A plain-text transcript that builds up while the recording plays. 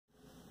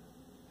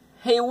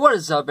Hey, what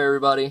is up,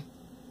 everybody?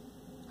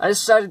 I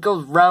decided to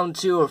go round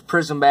 2 of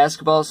Prizm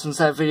basketball since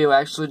that video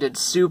actually did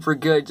super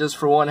good just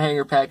for one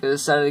hanger pack. I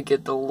decided to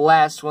get the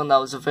last one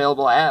that was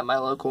available at my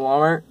local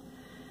Walmart.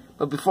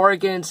 But before I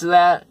get into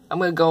that, I'm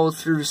going to go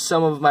through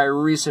some of my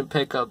recent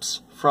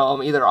pickups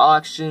from either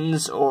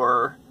auctions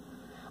or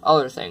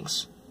other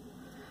things.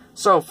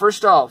 So,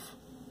 first off,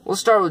 we'll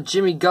start with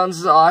Jimmy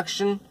Guns'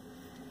 auction.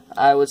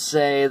 I would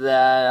say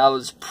that I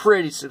was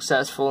pretty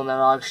successful in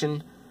that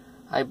auction.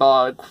 I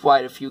bought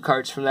quite a few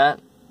cards from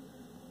that.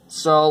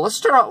 So let's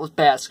start out with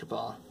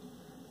basketball.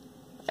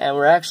 And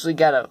we're actually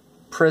got a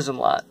Prizm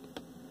lot.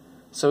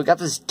 So we got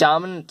this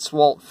Dominance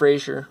Walt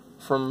Frazier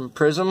from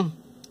Prizm.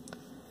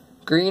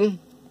 Green,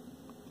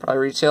 probably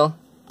retail.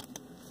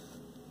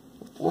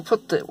 We'll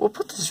put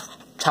this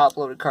top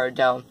loaded card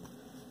down.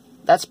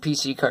 That's a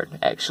PC card,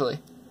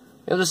 actually.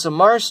 We have this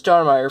Amar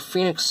Stoudemire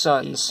Phoenix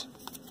Suns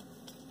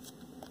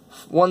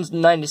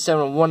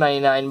 197 and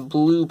 199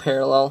 blue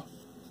parallel.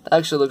 That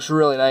actually looks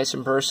really nice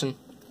in person.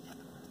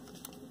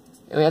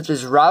 And we have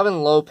this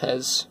Robin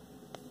Lopez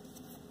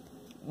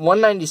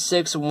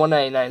 196 and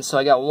 199. So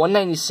I got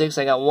 196,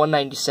 I got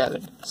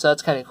 197. So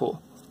that's kind of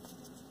cool.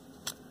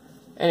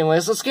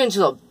 Anyways, let's get into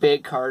the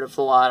big card of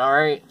the lot,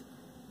 alright?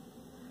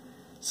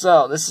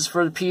 So, this is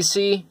for the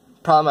PC.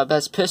 Probably my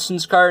best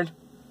Pistons card.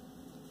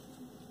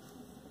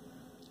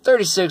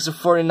 36 of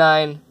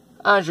 49,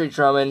 Andre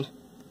Drummond.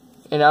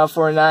 And out of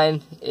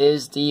 49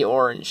 is the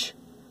orange.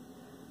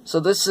 So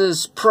this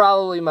is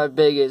probably my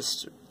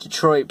biggest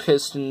Detroit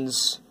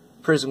Pistons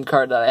Prizm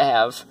card that I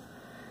have.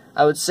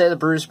 I would say the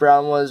Bruce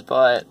Brown was,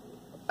 but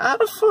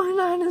out of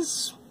 49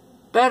 is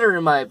better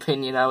in my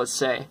opinion, I would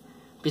say.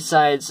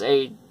 Besides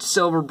a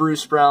silver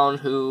Bruce Brown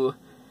who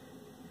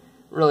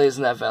really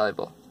isn't that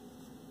valuable.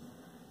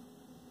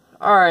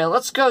 Alright,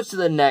 let's go to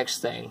the next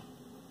thing.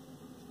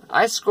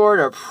 I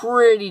scored a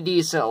pretty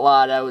decent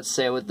lot, I would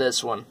say, with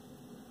this one.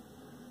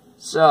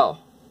 So,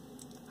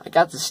 I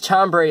got this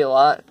Tom Brady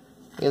lot.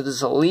 We have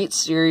this Elite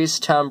Series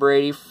Tom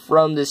Brady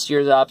from this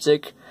year's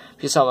Optic.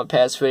 If you saw my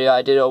past video,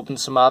 I did open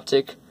some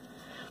Optic.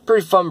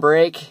 Pretty fun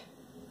break,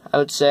 I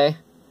would say.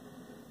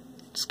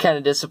 It's kind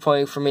of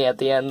disappointing for me at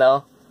the end,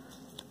 though.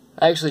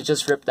 I actually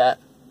just ripped that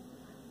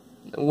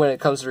when it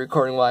comes to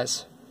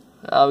recording-wise.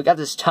 We got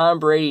this Tom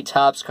Brady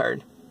Topps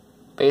card.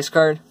 Base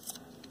card.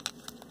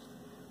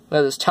 We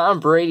have this Tom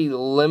Brady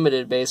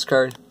Limited base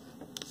card.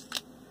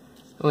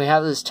 And we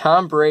have this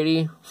Tom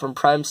Brady from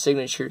Prime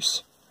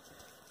Signatures.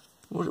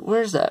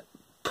 Where's that?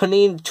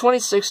 Panini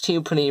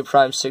 2016 Panini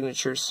Prime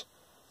Signatures.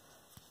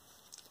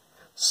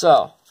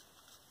 So,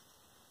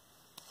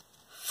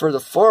 for the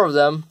 4 of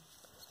them,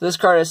 this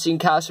card I've seen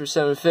cost for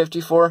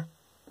 $7.50 for.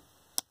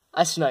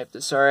 I sniped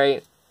this,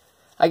 alright?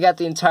 I got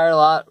the entire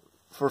lot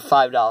for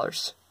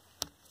 $5.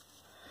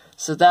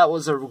 So that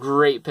was a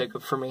great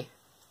pickup for me.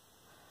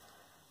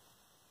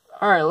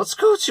 Alright, let's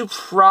go to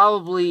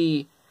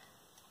probably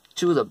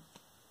 2 of the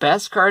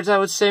best cards, I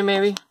would say,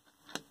 maybe,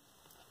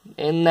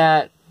 in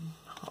that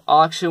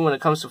auction when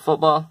it comes to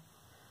football.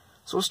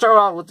 So we'll start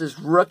out with this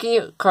rookie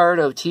card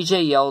of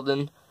TJ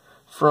Yeldon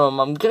from,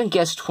 I'm going to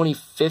guess,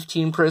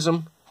 2015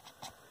 Prizm.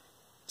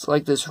 It's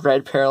like this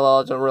red parallel,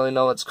 I don't really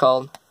know what it's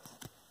called.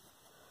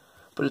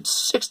 But it's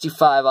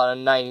 65 out of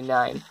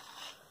 99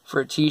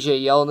 for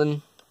TJ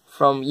Yeldon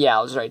from, yeah,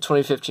 I was right,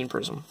 2015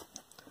 Prizm.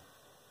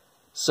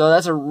 So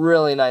that's a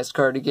really nice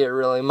card to get,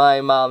 really.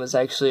 My mom is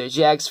actually a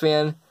Jags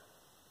fan.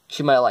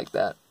 She might like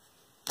that.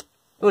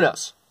 Who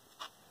knows?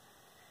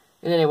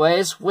 And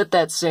anyways, with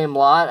that same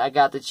lot, I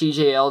got the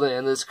TJ Yeldon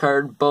and this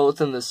card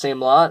both in the same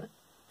lot.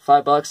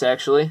 $5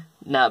 actually.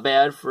 Not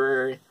bad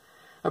for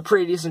a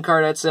pretty decent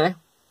card, I'd say.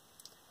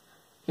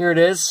 Here it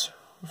is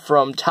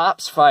from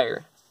Topps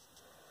Fire.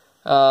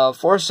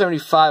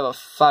 475 of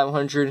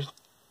 500.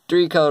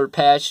 3-color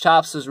patch.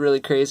 Topps was really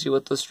crazy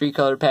with those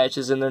 3-color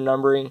patches in their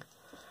numbering.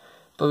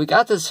 But we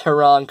got this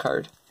Huron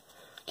card.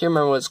 Can't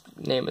remember what his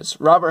name is.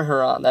 Robert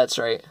Huron, that's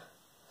right.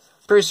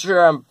 Pretty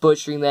sure I'm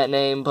butchering that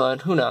name,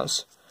 but who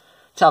knows.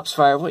 Topps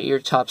Fire, what year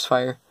Topps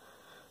Fire?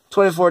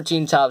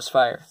 2014 Topps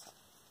Fire.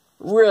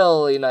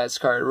 Really nice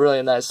card,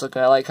 really nice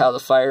looking. I like how the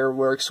fire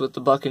works with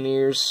the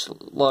Buccaneers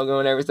logo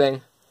and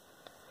everything.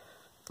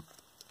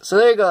 So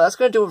there you go, that's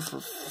going to do it for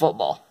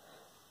football.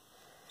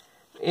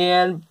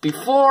 And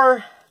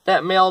before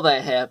that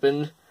Mailday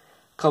happened,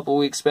 a couple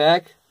weeks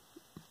back,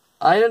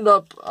 I ended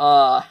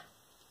up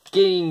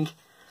getting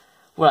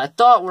what I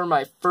thought were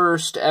my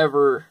first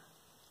ever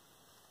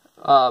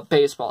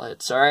baseball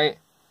hits, alright?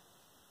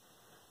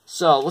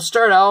 So, we'll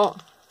start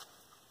out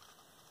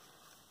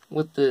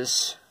with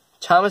this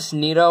Thomas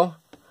Nito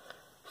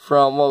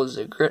from, what was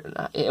it?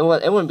 It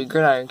wouldn't be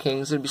Gridiron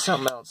Kings, it'd be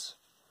something else.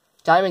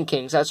 Diamond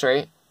Kings, that's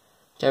right.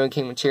 Diamond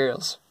King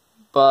Materials.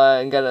 But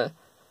I got a,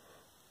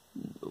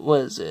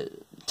 what is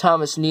it?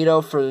 Thomas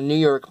Nito for the New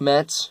York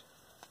Mets.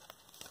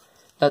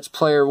 That's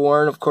player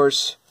worn, of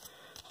course.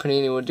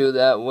 Panini would do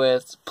that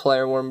with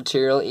player worn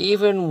material,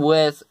 even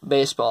with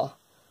baseball.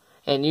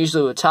 And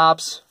usually with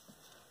Topps,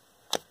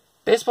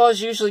 baseball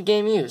is usually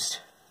game used.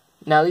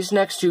 Now, these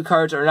next 2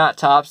 cards are not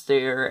Topps,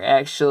 they are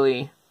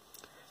actually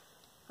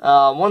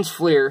One's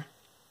Fleer.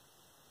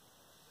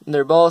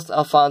 They're both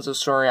Alfonso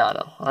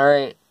Soriano.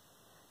 Alright.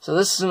 So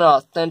this is an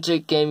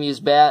authentic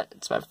game-used bat.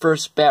 It's my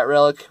first bat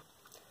relic.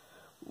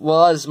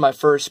 Well, this is my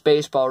first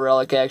baseball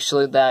relic,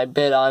 actually, that I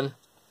bid on.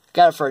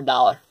 Got it for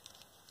 $1.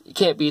 You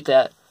can't beat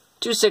that.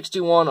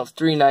 261 of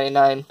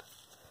 399.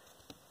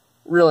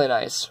 Really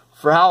nice.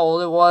 For how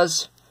old it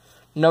was,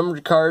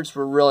 numbered cards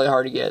were really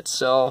hard to get,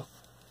 so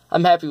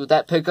I'm happy with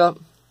that pickup.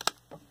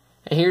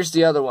 And here's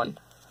the other one.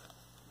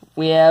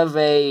 We have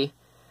a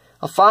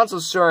Alfonso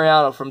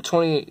Soriano from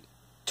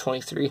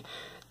 2003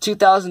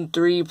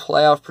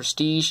 playoff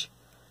prestige,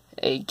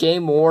 a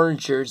game-worn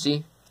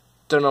jersey.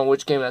 Don't know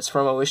which game that's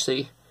from. I wish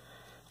they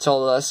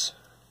told us.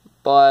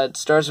 But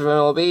Stars of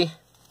MLB.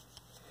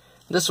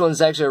 This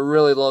one's actually a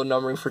really low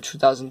numbering for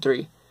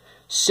 2003.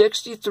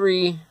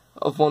 63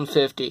 of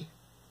 150.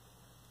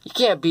 You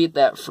can't beat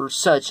that for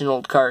such an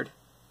old card.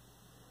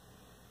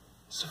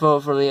 It's a photo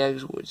from the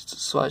eggs, which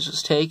was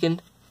just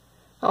taken.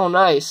 Oh,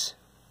 nice.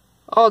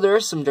 Oh, there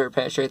is some dirt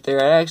patch right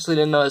there. I actually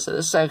didn't notice that.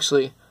 This is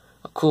actually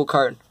a cool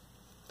card.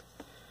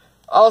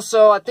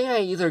 Also, I think I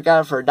either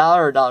got it for $1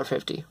 or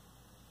 $1.50.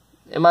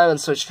 It might have been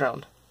switched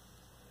around.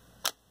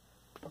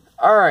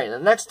 Alright, the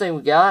next thing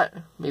we got,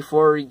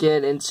 before we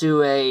get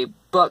into a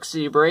Buck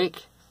City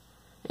break,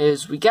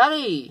 is we got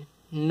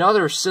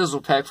another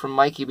sizzle pack from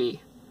Mikey B.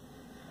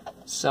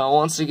 So,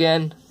 once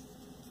again,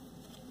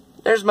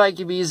 there's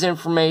Mikey B's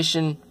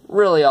information.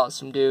 Really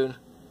awesome dude.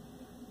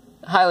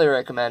 Highly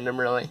recommend him,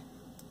 really.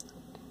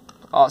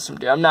 Awesome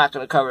dude. I'm not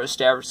going to cover a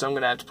staffer, so I'm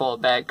going to have to pull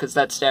it back, because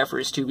that staffer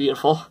is too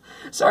beautiful.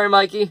 Sorry,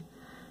 Mikey.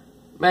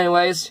 But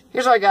anyways,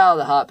 here's what I got out of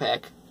the hot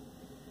pack.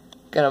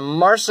 Got a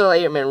Marcel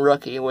Aitman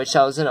rookie, which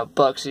I was in a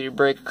Buck City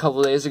break a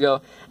couple days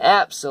ago.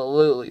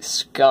 Absolutely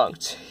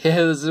skunked.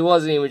 It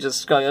wasn't even just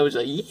skunked, it was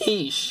a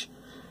yeesh.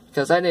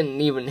 Because I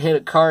didn't even hit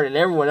a card, and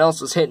everyone else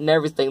was hitting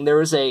everything. There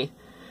was a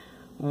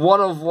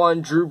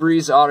 1/1 Drew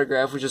Brees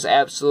autograph, which was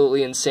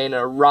absolutely insane,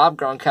 and a Rob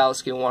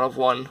Gronkowski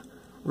 1/1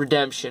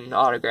 redemption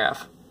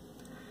autograph.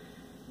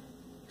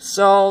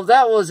 So,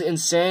 that was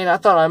insane. I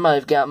thought I might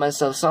have got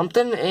myself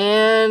something,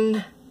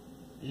 and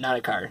not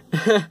a card.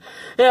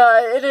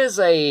 Yeah, it is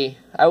I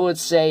would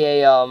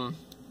say a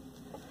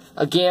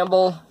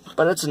gamble,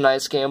 but it's a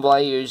nice gamble. I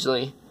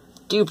usually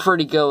do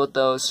pretty good with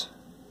those.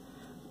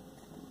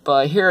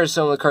 But here are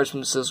some of the cards from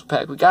the sizzle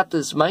pack. We got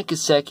this Mike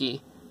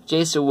Gesicki,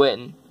 Jason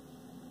Witten,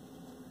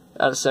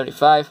 out of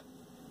 75.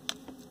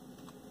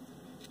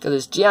 Got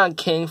this Deion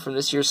King from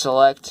this year's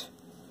Select,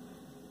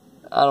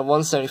 out of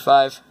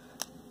 175.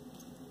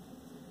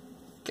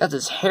 Got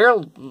this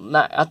Harold,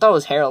 I thought it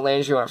was Harold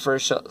Landry when I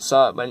first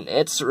saw it, but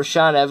it's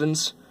Rashaan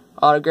Evans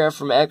autograph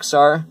from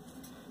XR.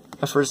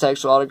 My first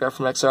actual autograph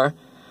from XR.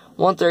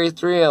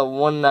 133 of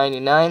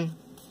 199.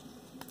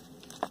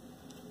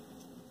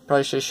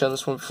 Probably should have shown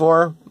this one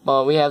before.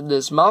 But we have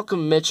this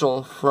Malcolm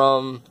Mitchell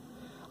from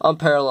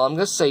Unparalleled. I'm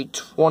going to say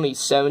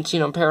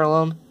 2017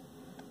 Unparalleled.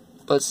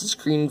 But it's this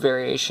green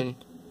variation.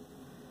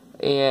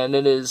 And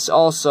it is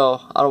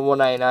also out of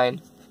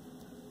 199.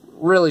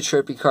 Really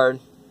trippy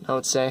card, I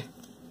would say.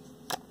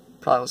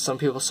 Probably what some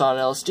people saw in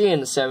LSD in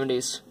the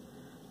 70s.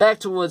 Back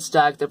to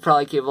Woodstock, that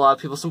probably gave a lot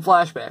of people some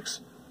flashbacks.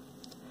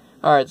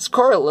 Alright, it's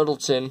Corey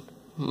Littleton.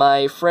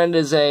 My friend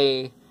is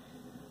a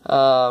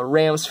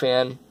Rams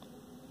fan,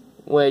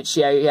 which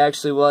he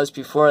actually was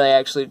before they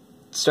actually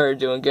started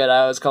doing good.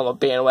 I always call him a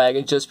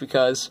bandwagon just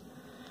because.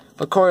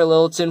 But Corey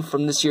Littleton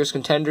from this year's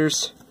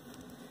Contenders.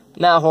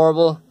 Not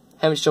horrible.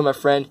 Haven't shown my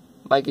friend.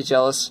 Might get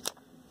jealous.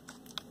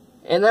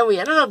 And then we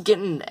ended up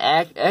getting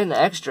an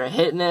extra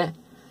hit in it.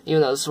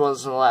 Even though this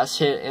wasn't the last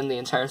hit in the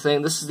entire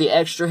thing. This is the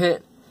extra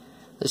hit.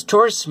 This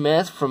Torrey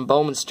Smith from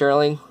Bowman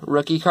Sterling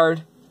rookie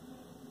card.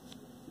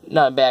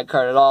 Not a bad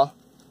card at all,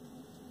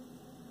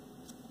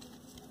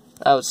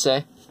 I would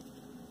say.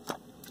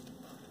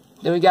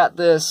 Then we got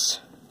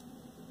this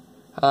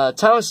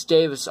Thomas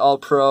Davis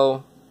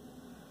All-Pro.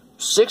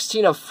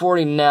 16 of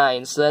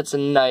 49, so that's a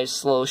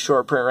nice little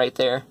short print right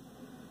there.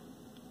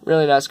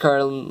 Really nice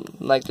card,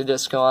 like the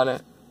disco on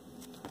it.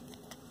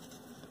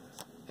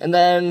 And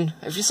then,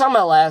 if you saw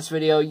my last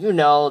video, you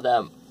know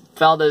that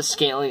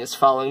Valdez-Scantling is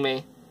following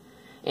me.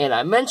 And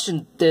I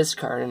mentioned this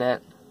card in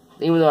it.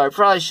 Even though I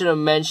probably should have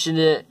mentioned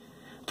it.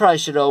 Probably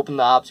should have opened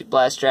the Optic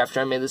Blaster after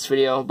I made this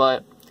video.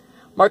 But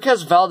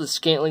Marquez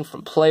Valdez-Scantling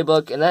from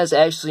Playbook. And that is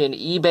actually an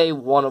eBay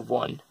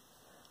 1/1.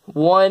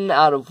 1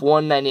 out of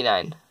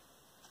 199.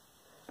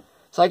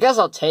 So I guess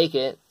I'll take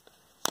it.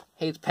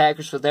 Hate the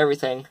Packers with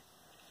everything.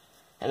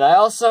 And I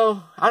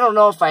don't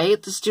know if I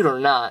hate this dude or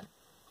not.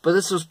 But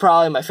this was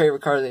probably my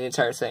favorite card of the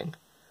entire thing.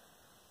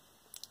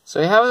 So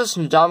we have this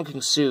from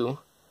Ndamukong Suh.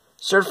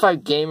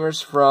 Certified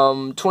Gamers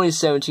from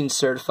 2017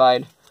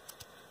 Certified.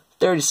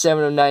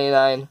 37 of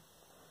 99.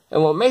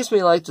 And what makes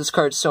me like this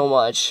card so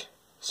much,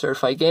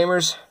 Certified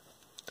Gamers,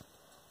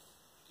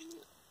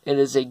 it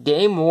is a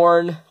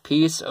game-worn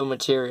piece of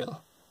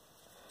material.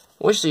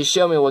 Wish they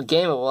showed me what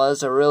game it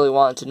was. I really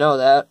wanted to know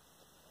that.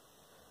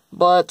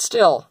 But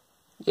still,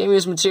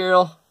 game-used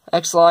material,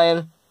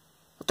 X-Lion.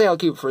 I think I'll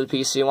keep it for the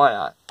PC. Why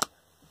not?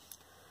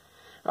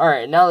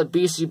 Alright, now the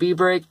BCB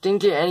break.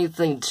 Didn't get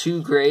anything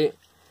too great.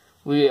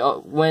 We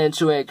went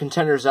into a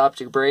Contender's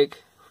Optic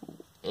break,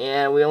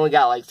 and we only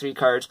got like 3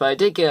 cards, but I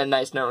did get a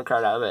nice number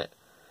card out of it.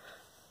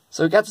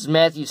 So we got this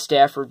Matthew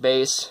Stafford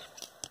base,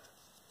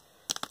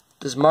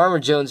 this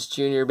Marvin Jones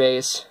Jr.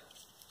 base,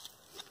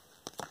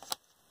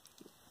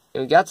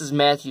 and we got this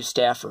Matthew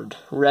Stafford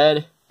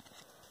red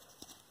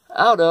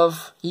out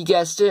of, you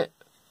guessed it,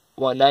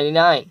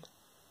 $1.99.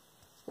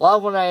 A lot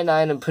of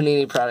 $1.99 in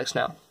Panini products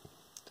now.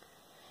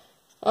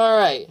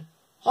 Alright,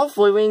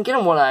 hopefully we can get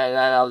him $1.99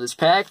 out of this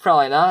pack.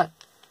 Probably not.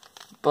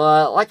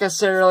 But like I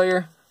said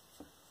earlier,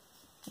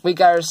 we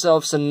got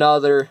ourselves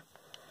another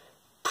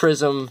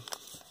Prizm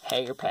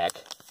hanger pack.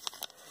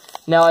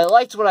 Now, I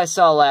liked what I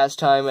saw last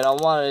time, and I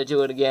wanted to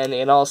do it again.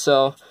 And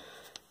also,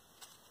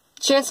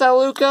 Chance at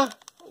Luka?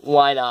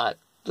 Why not?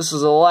 This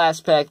is the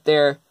last pack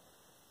there.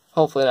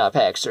 Hopefully not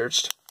pack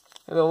searched.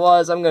 If it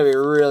was, I'm going to be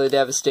really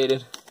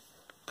devastated.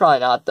 Probably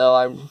not, though.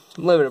 I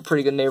live in a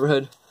pretty good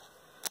neighborhood.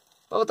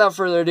 But without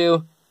further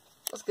ado,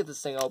 let's get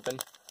this thing open.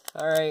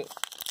 Alright.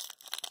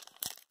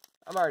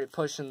 I'm already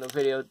pushing the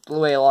video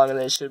way longer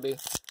than it should be.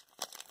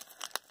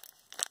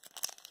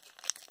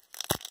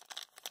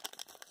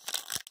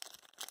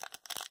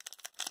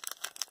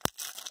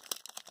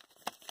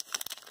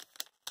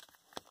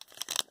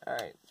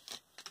 Alright.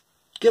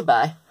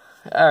 Goodbye.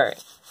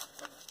 Alright.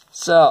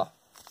 So,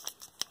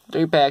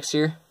 3 packs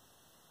here.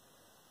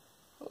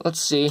 Let's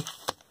see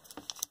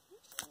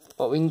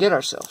what we can get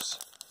ourselves.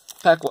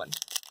 Pack 1.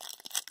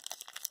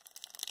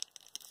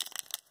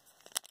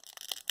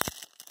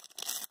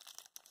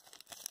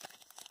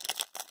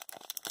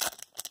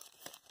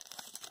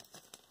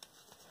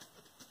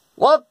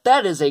 Well,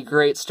 that is a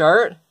great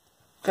start.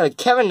 Got a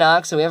Kevin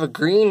Knox, and we have a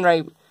green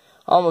right,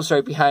 almost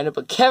right behind it,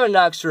 but Kevin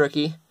Knox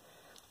rookie.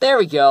 There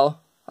we go.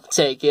 I'll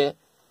take it.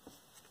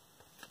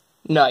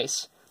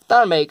 Nice.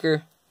 Don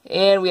Maker,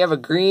 and we have a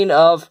green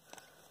of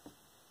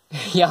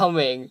Yao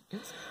Ming.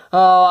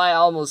 Oh, I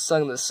almost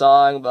sung the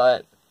song,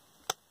 but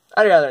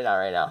I'd rather not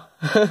right now.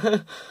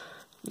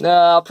 No,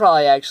 I'll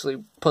probably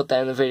actually put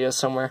that in the video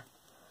somewhere.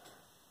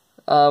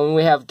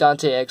 We have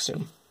Dante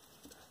Exum.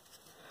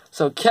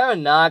 So,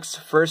 Kevin Knox,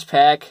 first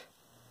pack.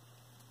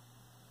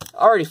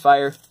 Already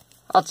fire.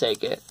 I'll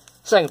take it.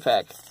 Second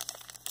pack.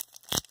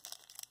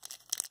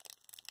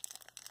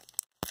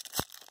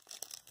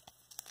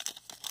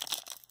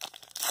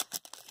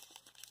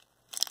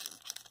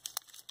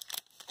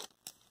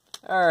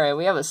 Alright,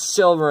 we have a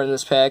silver in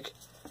this pack.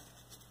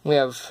 We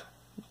have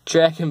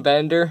Dragon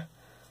Bender.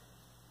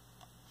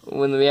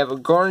 When we have a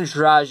Goran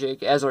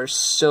Dragic as our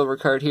silver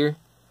card here.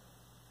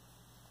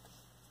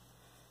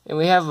 And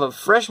we have a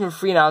freshman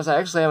free now. I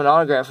actually have an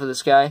autograph for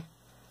this guy.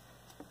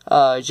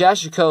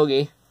 Josh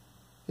Okogie.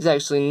 He's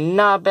actually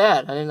not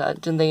bad. I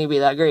didn't think he'd be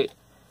that great.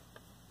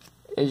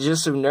 And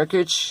Jusuf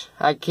Nurkic.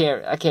 I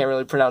can't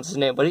really pronounce his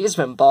name, but he's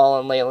been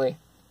balling lately.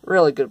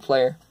 Really good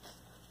player.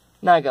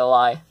 Not gonna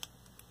lie.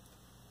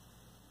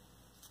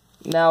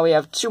 Now we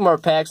have 2 more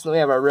packs, and then we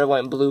have our red, white,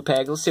 and blue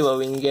pack. Let's see what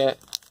we can get.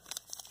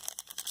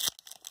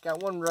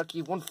 Got 1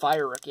 rookie, 1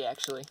 fire rookie,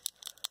 actually.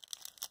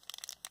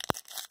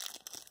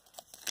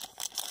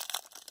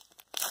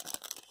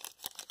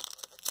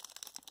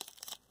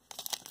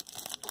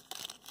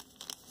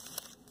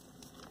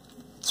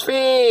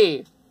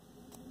 Svi!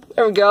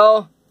 There we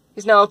go.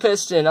 He's now a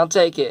Piston. I'll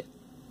take it.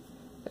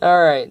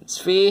 Alright,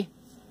 Svi.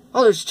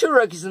 Oh, there's 2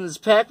 rookies in this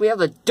pack. We have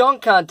the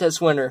dunk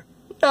contest winner.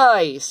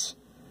 Nice.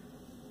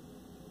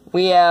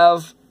 We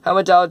have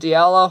Hamidou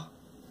Diallo.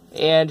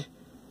 And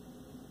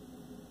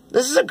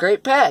this is a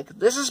great pack.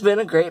 This has been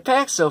a great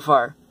pack so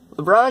far.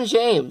 LeBron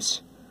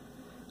James.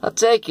 I'll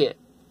take it.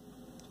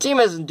 Team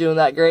isn't doing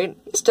that great.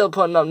 He's still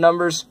putting up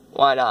numbers.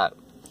 Why not?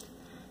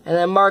 And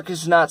then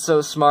Marcus not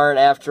so smart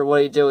after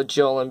what he did with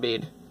Joel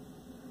Embiid.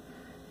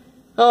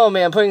 Oh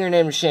man, putting your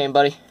name to shame,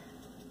 buddy.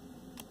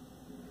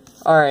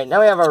 Alright,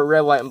 now we have our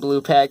red, white, and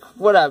blue pack.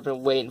 What I've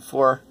been waiting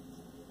for.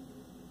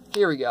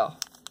 Here we go.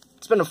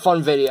 It's been a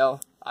fun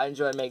video. I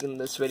enjoyed making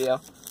this video.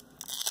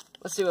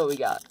 Let's see what we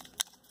got.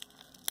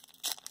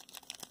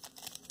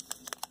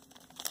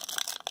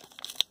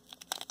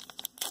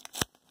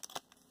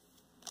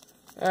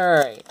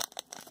 Alright.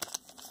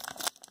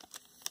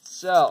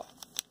 So,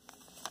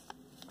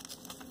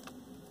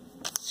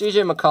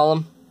 CJ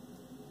McCollum.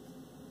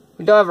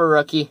 We don't have a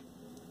rookie.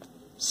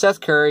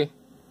 Seth Curry.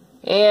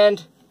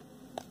 And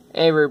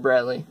Avery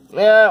Bradley.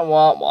 Yeah,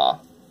 wah wah.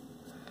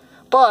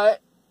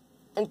 But,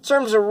 in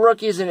terms of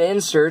rookies and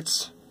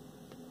inserts,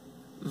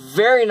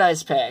 very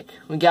nice pack.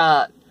 We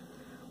got,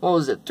 what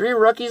was it, 3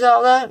 rookies out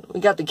of that?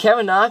 We got the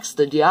Kevin Knox,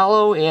 the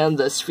Diallo, and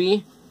the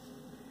Svi.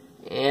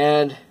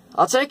 And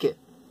I'll take it.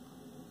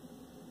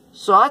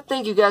 So I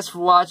thank you guys for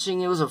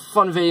watching. It was a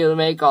fun video to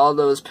make, all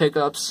those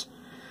pickups.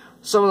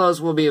 Some of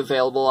those will be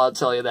available, I'll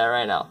tell you that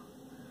right now.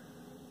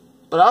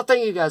 But I'll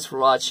thank you guys for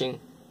watching.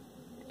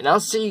 And I'll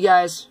see you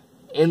guys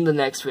in the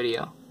next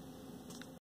video.